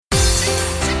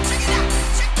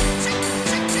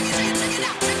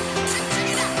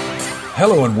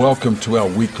Hello and welcome to our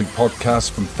weekly podcast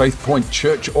from Faith Point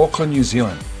Church, Auckland, New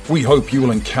Zealand. We hope you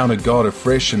will encounter God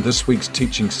afresh in this week's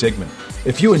teaching segment.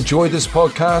 If you enjoy this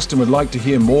podcast and would like to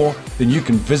hear more, then you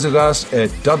can visit us at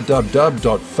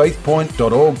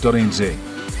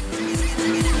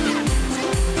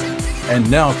www.faithpoint.org.nz. And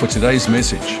now for today's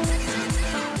message.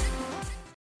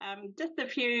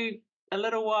 A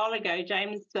little while ago,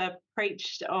 James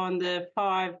preached on the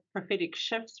 5 prophetic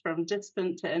shifts from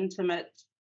distant to intimate,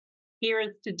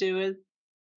 hearers to doers,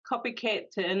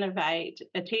 copycat to innovate,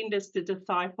 attenders to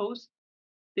disciples.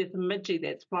 There's a midgie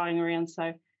that's flying around,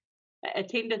 so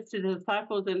attenders to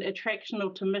disciples and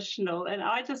attractional to missional. And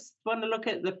I just want to look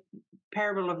at the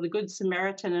parable of the Good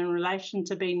Samaritan in relation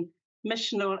to being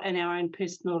missional in our own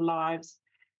personal lives.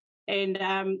 And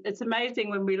it's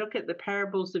amazing when we look at the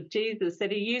parables of Jesus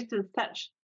that he uses such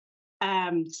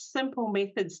simple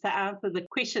methods to answer the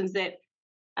questions that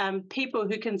people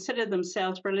who consider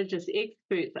themselves religious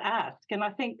experts ask. And I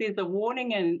think there's a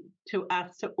warning to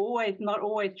us to not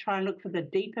always try and look for the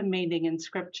deeper meaning in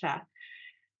Scripture,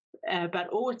 but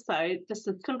also just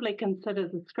to simply consider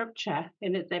the Scripture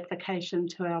and its application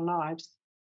to our lives.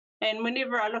 And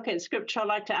whenever I look at Scripture, I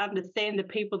like to understand the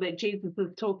people that Jesus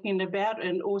is talking about,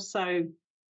 and also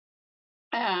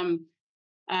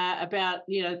about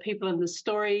people in the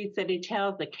stories that he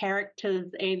tells, the characters.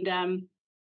 And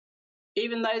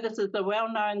even though this is a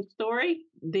well-known story,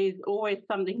 there's always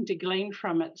something to glean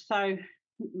from it. So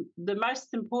the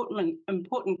most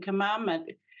important commandment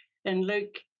in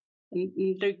Luke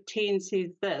 10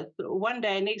 says this: one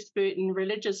day an expert in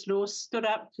religious law stood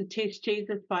up to test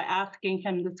Jesus by asking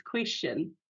him this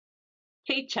question: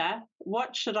 "Teacher,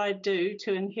 what should I do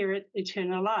to inherit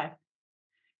eternal life?"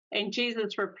 And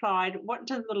Jesus replied, "What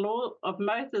does the law of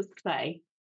Moses say?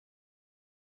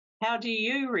 How do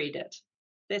you read it?"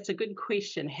 That's a good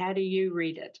question. How do you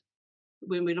read it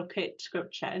when we look at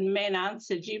Scripture? And the man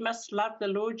answered, "You must love the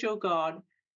Lord your God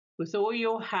with all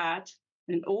your heart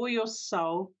and all your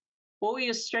soul, all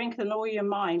your strength and all your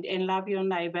mind, and love your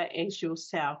neighbor as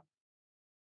yourself."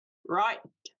 "Right,"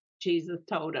 Jesus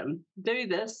told him, "do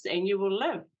this and you will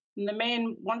live." And the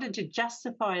man wanted to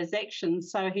justify his actions,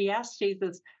 so he asked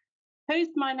Jesus,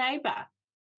 "Who's my neighbor?"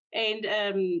 And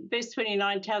verse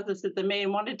 29 tells us that the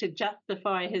man wanted to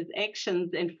justify his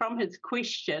actions, and from his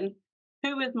question,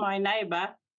 "Who is my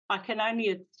neighbor?" I can only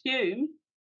assume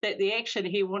that the action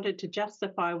he wanted to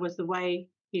justify was the way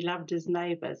he loved his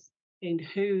neighbors and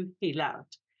who he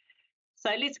loved.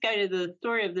 So let's go to the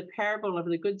story of the parable of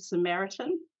the Good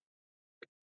Samaritan.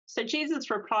 So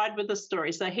Jesus replied with a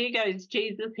story. So here goes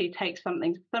Jesus. He takes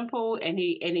something simple and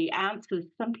he answers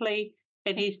simply.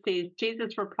 And he says,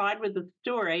 Jesus replied with a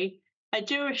story: a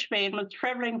Jewish man was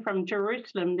traveling from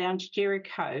Jerusalem down to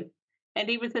Jericho, and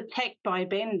he was attacked by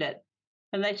bandits.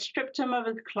 And they stripped him of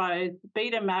his clothes,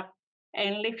 beat him up,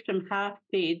 and left him half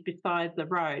dead beside the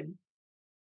road.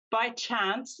 By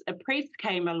chance, a priest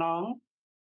came along,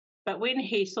 but when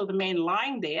he saw the man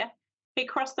lying there, he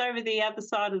crossed over the other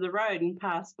side of the road and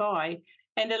passed by.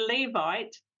 And a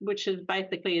Levite, which is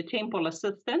basically a temple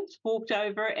assistant, walked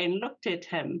over and looked at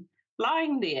him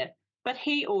lying there, but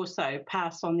he also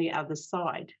passed on the other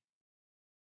side.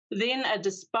 Then a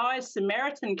despised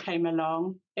Samaritan came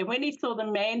along, and when he saw the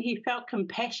man, he felt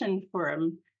compassion for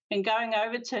him. And going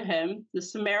over to him, the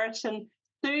Samaritan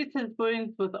soothed his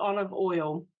wounds with olive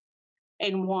oil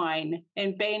and wine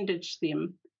and bandaged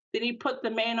them. Then he put the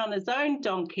man on his own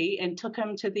donkey and took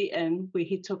him to the inn, where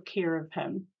he took care of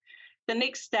him. The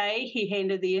next day he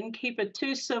handed the innkeeper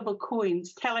 2 silver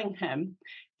coins, telling him,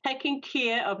 take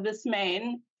care of this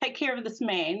man,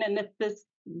 and if this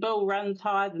bill runs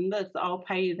higher than this, I'll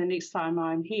pay you the next time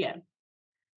I'm here."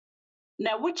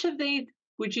 Now, which of these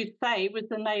would you say was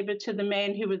the neighbor to the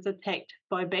man who was attacked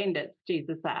by bandits?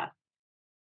 Jesus asked.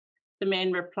 The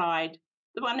man replied,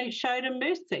 "The one who showed him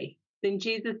mercy." Then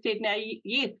Jesus said, now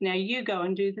you go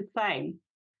and do the same."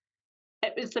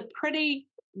 It was a pretty,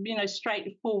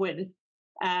 straightforward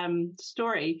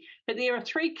story, but there are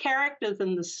 3 characters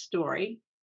in this story.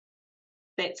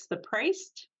 That's the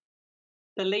priest,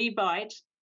 the Levite,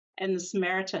 and the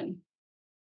Samaritan.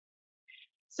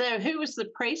 So who was the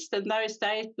priest? In those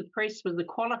days, the priest was a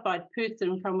qualified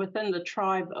person from within the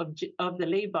tribe of the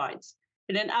Levites.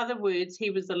 And in other words, he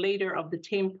was the leader of the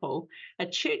temple, a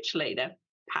church leader,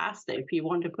 pastor, if you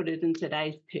want to put it in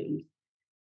today's terms,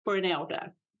 for an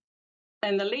elder.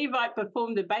 And the Levite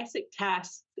performed the basic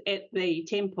tasks at the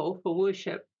temple for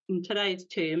worship. In today's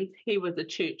terms, he was a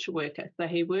church worker. So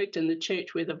he worked in the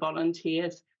church, whether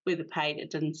volunteers, whether paid, it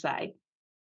didn't say.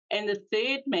 And the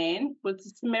third man was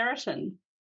the Samaritan.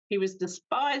 He was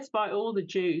despised by all the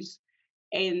Jews,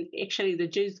 and actually the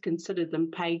Jews considered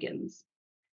them pagans.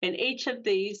 And each of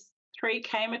these three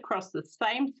came across the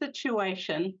same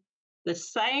situation, the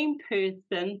same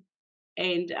person,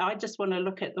 and I just want to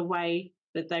look at the way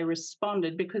that they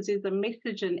responded, because there's a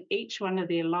message in each one of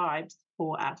their lives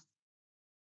for us.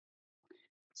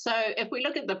 So if we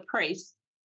look at the priests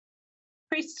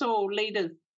or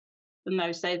leaders in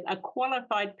those days are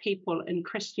qualified people in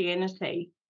Christianity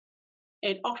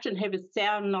and often have a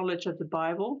sound knowledge of the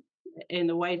Bible and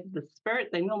the ways of the Spirit.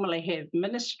 They normally have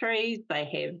ministries,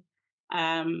 they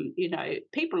have,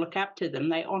 people look up to them,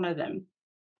 they honor them.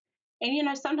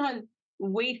 And, sometimes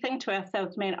we think to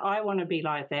ourselves, man, I want to be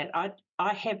like that.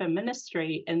 I have a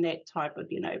ministry in that type of,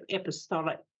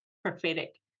 apostolic,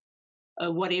 prophetic,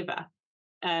 whatever.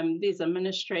 There's a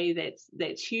ministry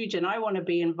that's huge, and I want to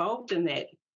be involved in that.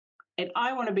 And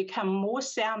I want to become more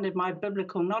sound in my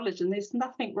biblical knowledge, and there's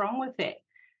nothing wrong with that.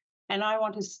 And I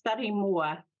want to study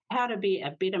more how to be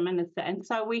a better minister. And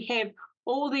so we have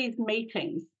all these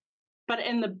meetings, but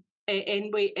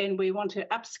we want to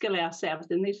upskill ourselves,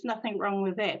 and there's nothing wrong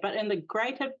with that. But in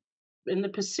the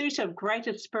pursuit of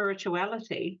greater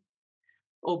spirituality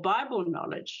or Bible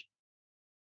knowledge,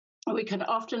 we can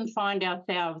often find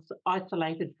ourselves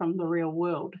isolated from the real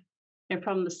world and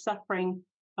from the suffering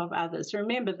of others.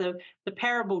 Remember, the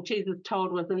parable Jesus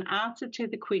told was an answer to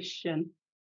the question,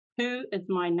 who is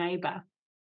my neighbour?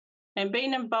 And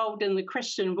being involved in the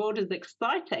Christian world is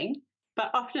exciting,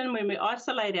 but often when we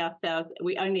isolate ourselves,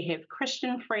 we only have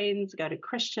Christian friends, go to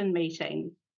Christian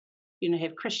meetings,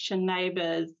 have Christian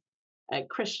neighbours,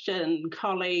 Christian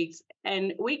colleagues,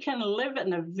 and we can live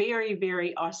in a very,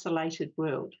 very isolated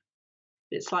world.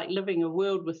 It's like living a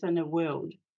world within a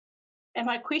world. And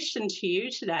my question to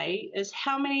you today is,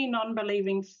 how many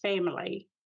non-believing family,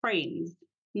 friends,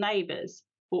 neighbours,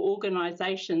 or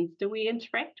organisations do we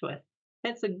interact with?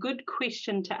 That's a good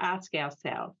question to ask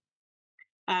ourselves.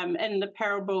 In the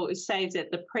parable, it says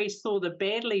that the priest saw the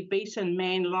badly beaten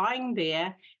man lying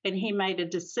there, and he made a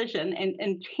decision and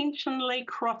intentionally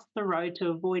crossed the road to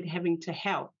avoid having to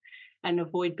help and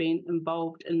avoid being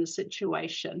involved in the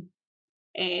situation.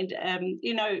 And,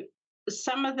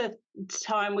 some of the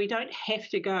time we don't have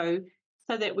to go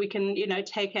so that we can,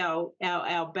 take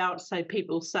our belt, so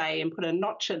people say, and put a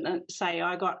notch in it, say,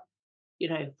 I got,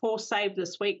 4 saved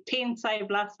this week, 10 saved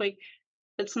last week.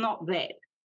 It's not that.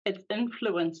 It's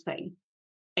influencing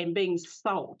and being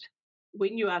salt.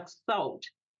 When you are salt,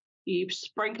 you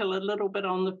sprinkle a little bit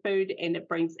on the food and it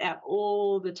brings out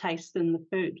all the taste in the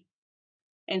food.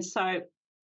 And so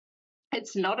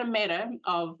it's not a matter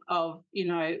of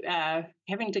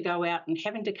having to go out and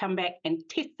having to come back and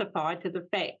testify to the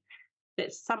fact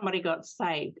that somebody got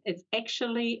saved. It's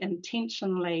actually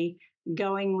intentionally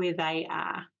going where they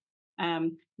are,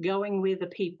 going where the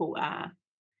people are.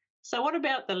 So what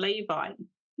about the Levite?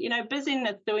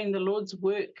 Busyness doing the Lord's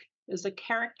work is a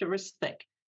characteristic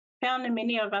found in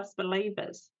many of us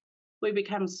believers. We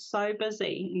become so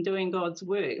busy in doing God's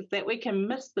work that we can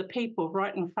miss the people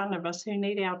right in front of us who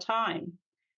need our time.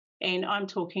 And I'm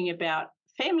talking about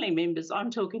family members. I'm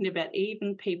talking about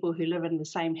even people who live in the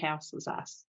same house as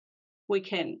us. We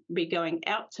can be going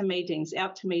out to meetings.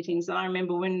 And I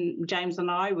remember when James and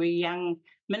I were young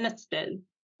ministers,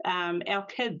 our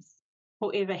kids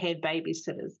forever had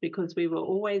babysitters because we were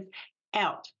always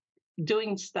out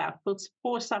doing stuff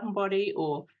for somebody,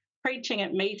 or preaching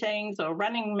at meetings or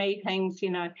running meetings,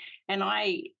 And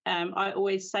I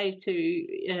always say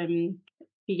to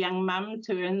young mums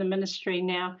who are in the ministry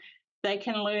now, they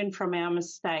can learn from our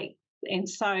mistakes. And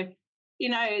so,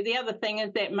 the other thing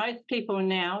is that most people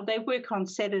now, they work on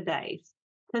Saturdays.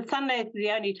 So Sundays is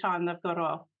the only time they've got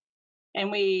off.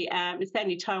 And it's the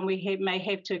only time we may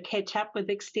have to catch up with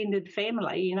extended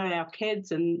family, our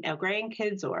kids and our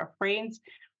grandkids or our friends,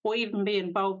 or even be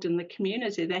involved in the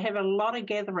community. They have a lot of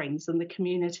gatherings in the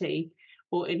community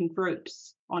or in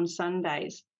groups on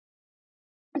Sundays.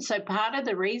 And so part of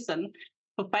the reason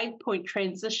for Faith Point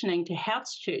transitioning to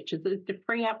house churches is to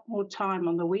free up more time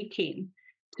on the weekend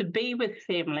to be with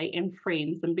family and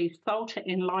friends and be salt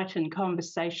and light in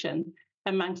conversation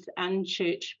amongst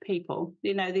unchurched people.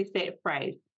 There's that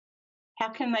phrase, how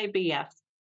can they be us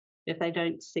if they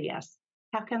don't see us?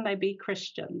 How can they be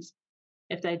Christians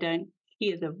if they don't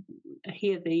hear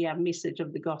the message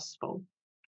of the gospel?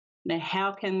 Now,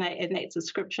 how can they, and that's a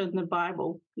scripture in the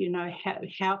Bible,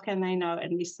 how can they know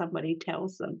unless somebody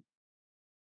tells them?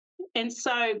 And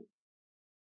so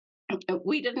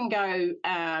we didn't go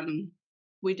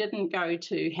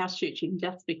to house churching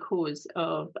just because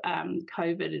of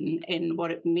COVID and what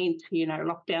it meant,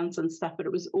 lockdowns and stuff, but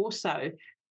it was also,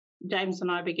 James and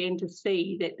I began to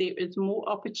see that there is more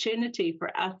opportunity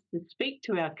for us to speak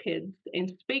to our kids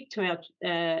and speak to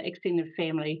our extended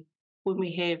family when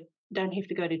we don't have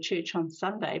to go to church on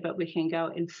Sunday, but we can go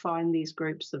and find these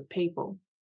groups of people.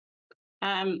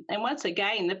 And once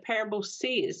again, the parable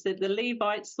says that the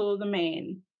Levite saw the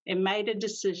man and made a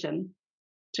decision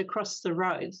to cross the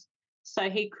roads so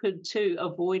he could too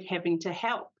avoid having to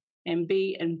help and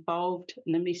be involved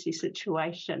in the messy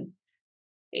situation.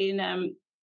 And,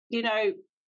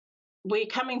 we're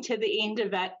coming to the end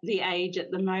of the age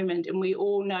at the moment, and we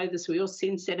all know this. We all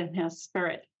sense that in our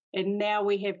spirit. And now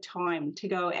we have time to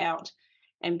go out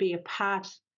and be a part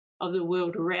of the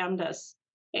world around us.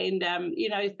 And,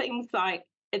 things like,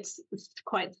 it's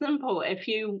quite simple. If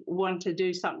you want to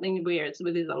do something where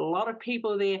there's a lot of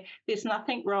people there, there's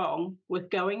nothing wrong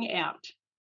with going out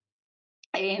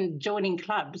and joining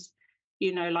clubs,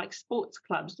 like sports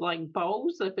clubs, like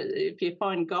bowls. If you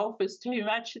find golf is too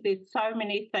much, there's so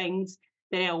many things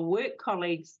that our work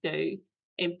colleagues do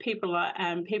and people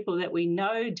that we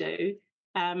know do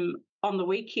on the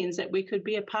weekends that we could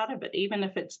be a part of it, even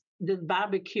if it's the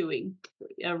barbecuing,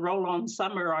 a roll-on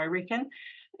summer, I reckon,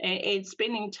 and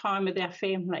spending time with our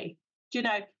family.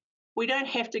 We don't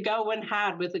have to go in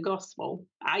hard with the gospel.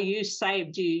 Are you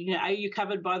saved? Are you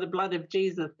covered by the blood of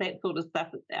Jesus? That sort of stuff.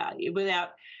 Without,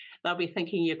 they'll be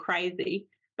thinking you're crazy.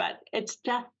 But it's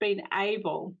just been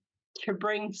able to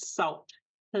bring salt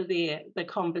to the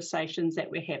conversations that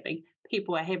we're having.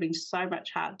 People are having so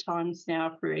much hard times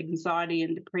now through anxiety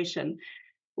and depression.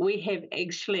 We have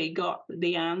actually got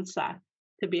the answer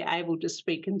to be able to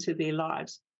speak into their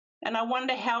lives. And I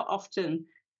wonder how often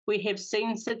we have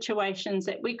seen situations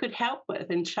that we could help with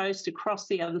and choose to cross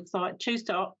the other side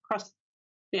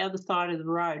of the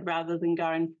road rather than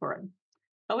going for it.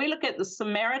 But we look at the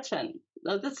Samaritan.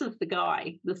 This is the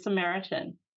guy, the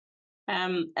Samaritan.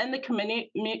 In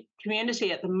the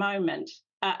community at the moment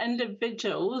are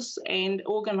individuals and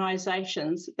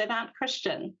organisations that aren't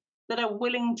Christian, that are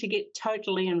willing to get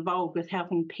totally involved with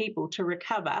helping people to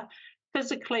recover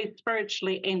physically,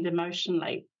 spiritually, and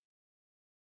emotionally.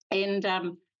 And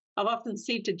I've often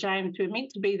said to James, we're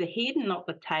meant to be the head and not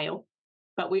the tail,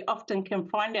 but we often can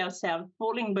find ourselves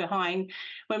falling behind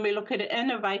when we look at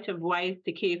innovative ways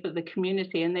to care for the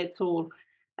community, and that's all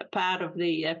a part of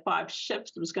the 5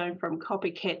 shifts. It was going from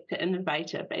copycat to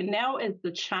innovative. And now is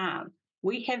the chance.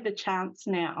 We have the chance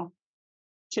now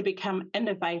to become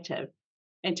innovative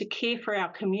and to care for our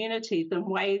communities in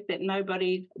ways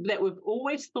that we've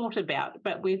always thought about,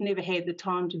 but we've never had the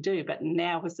time to do, but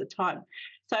now is the time.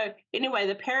 So anyway,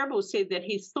 the parable said that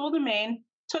he saw the man,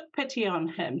 took pity on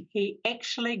him. He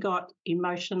actually got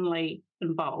emotionally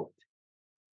involved.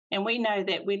 And we know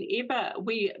that whenever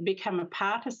we become a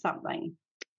part of something,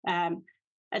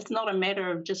 it's not a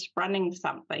matter of just running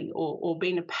something or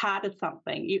being a part of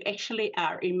something. You actually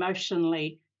are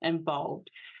emotionally involved.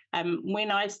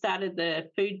 When I started the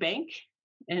food bank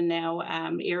in our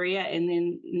area and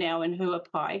then now in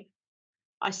Huapai,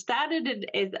 I started it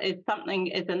as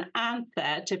an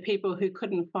answer to people who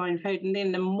couldn't find food. And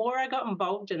then the more I got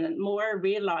involved in it, the more I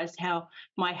realised how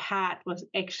my heart was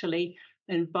actually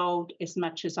involved as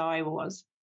much as I was.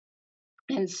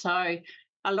 And so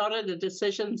a lot of the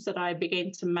decisions that I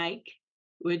began to make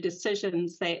were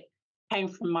decisions that came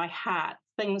from my heart.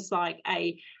 Things like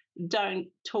don't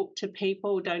talk to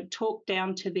people, don't talk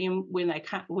down to them when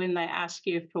they ask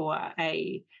you for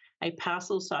a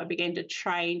parcel. So I began to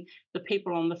train the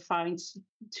people on the phones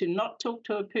to not talk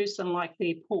to a person like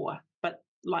they're poor, but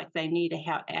like they need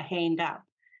a hand up.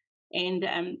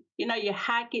 And, your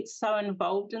heart gets so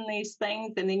involved in these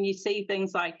things. And then you see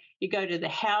things like you go to the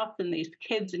house and these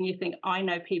kids and you think, I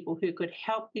know people who could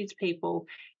help these people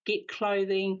get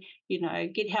clothing,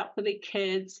 get help for their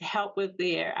kids, help with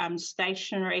their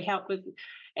stationery,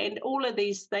 and all of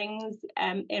these things.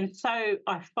 And so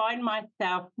I find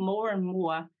myself more and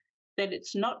more that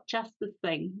it's not just the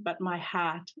thing, but my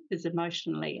heart is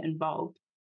emotionally involved.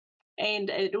 And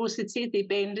it also says he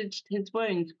bandaged his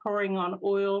wounds, pouring on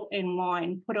oil and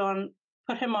wine, put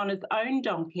him on his own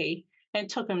donkey and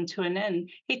took him to an inn.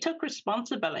 He took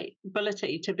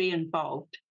responsibility to be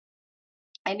involved.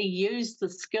 And he used the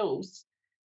skills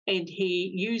and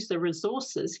he used the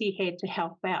resources he had to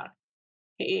help out.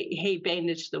 He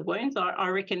bandaged the wounds. I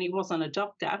reckon he wasn't a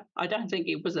doctor. I don't think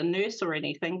he was a nurse or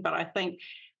anything, but I think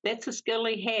that's a skill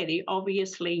he had. He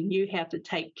obviously knew how to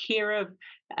take care of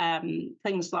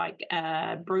things like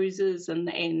bruises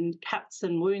and cuts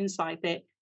and wounds like that.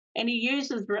 And he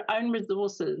used his own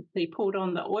resources. He poured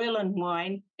on the oil and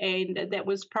wine, and that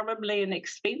was probably an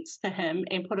expense to him,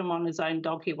 and put him on his own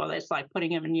donkey. Well, that's like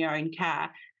putting him in your own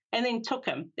car. And then took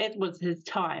him. That was his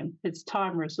time. His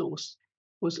time resource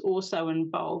was also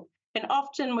involved. And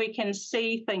often we can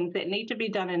see things that need to be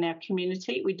done in our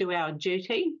community. We do our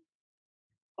duty.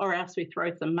 or else we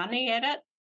throw some money at it,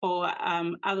 or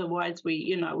otherwise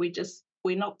we're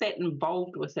not that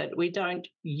involved with it. We don't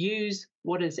use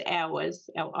what is ours,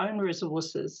 our own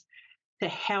resources, to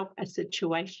help a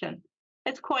situation.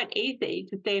 It's quite easy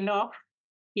to stand off,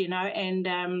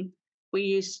 and we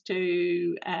used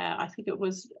to, I think it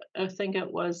was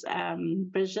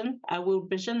Vision, World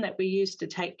Vision, that we used to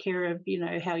take care of,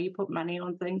 how you put money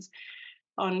on things,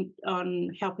 on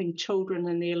helping children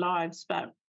in their lives,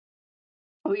 but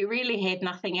we really had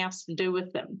nothing else to do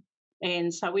with them.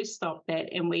 And so we stopped that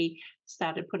and we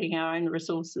started putting our own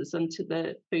resources into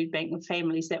the food bank and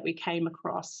families that we came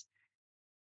across.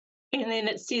 And then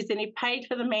it says, and he paid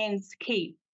for the man's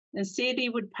keep and said he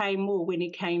would pay more when he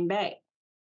came back.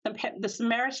 The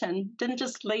Samaritan didn't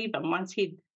just leave him once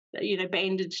he'd,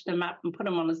 bandaged him up and put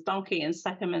him on his donkey and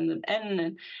stuck him in the inn.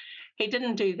 And he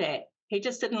didn't do that. He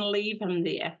just didn't leave him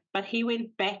there, but he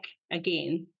went back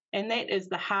again. And that is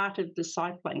the heart of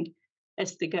discipling,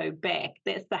 is to go back.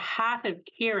 That's the heart of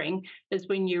caring, is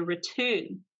when you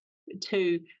return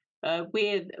to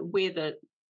where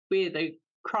the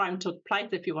crime took place,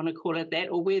 if you want to call it that,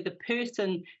 or where the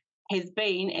person has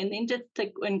been, and then just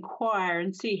to inquire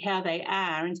and see how they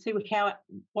are and see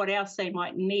what else they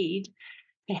might need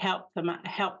to help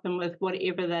them with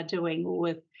whatever they're doing, or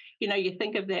with, you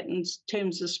think of that in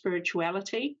terms of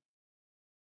spirituality.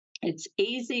 It's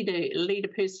easy to lead a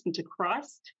person to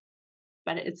Christ,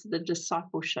 but it's the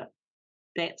discipleship.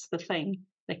 That's the thing,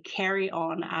 the carry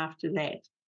on after that,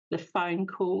 the phone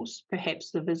calls, perhaps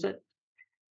the visit.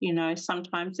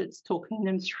 Sometimes it's talking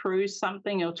them through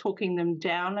something or talking them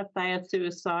down if they are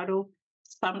suicidal.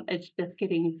 It's just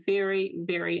getting very,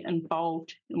 very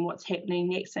involved in what's happening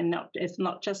next, and it's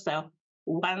not just a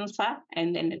once-a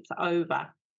and then it's over.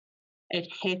 It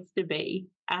has to be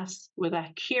us with a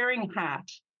caring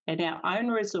heart and our own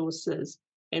resources,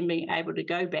 and being able to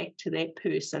go back to that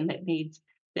person that needs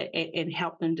that and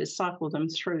help them, disciple them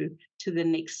through to the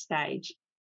next stage.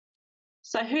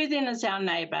 So who then is our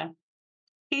neighbour?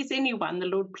 He's anyone the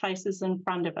Lord places in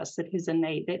front of us that has a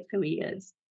need. That's who he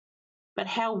is. But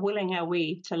how willing are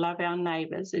we to love our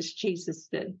neighbours as Jesus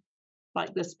did,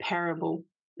 like this parable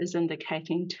is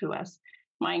indicating to us?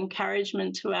 My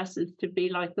encouragement to us is to be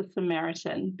like the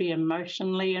Samaritan, be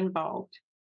emotionally involved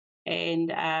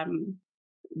and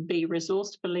be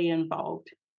resourcefully involved,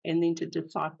 and then to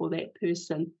disciple that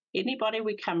person. Anybody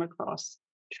we come across,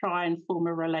 try and form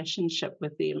a relationship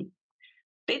with them.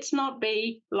 Let's not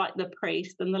be like the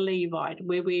priest and the Levite,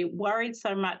 where we're worried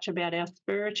so much about our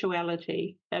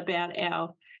spirituality, about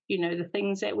our, the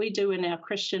things that we do in our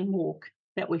Christian walk,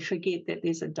 that we forget that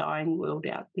there's a dying world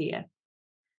out there.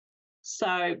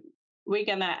 So we're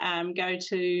going to go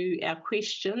to our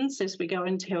questions as we go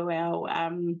into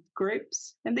our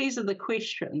groups. And these are the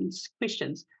questions.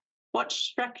 What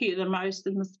struck you the most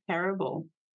in this parable?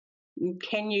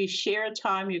 Can you share a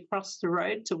time you crossed the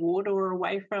road toward or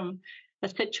away from a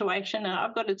situation? And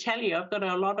I've got to tell you, I've got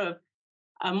a lot of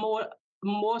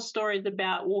more stories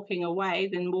about walking away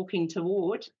than walking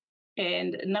toward.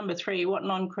 And number 3, what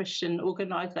non-Christian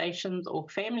organisations or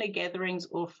family gatherings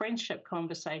or friendship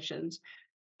conversations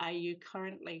are you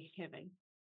currently having?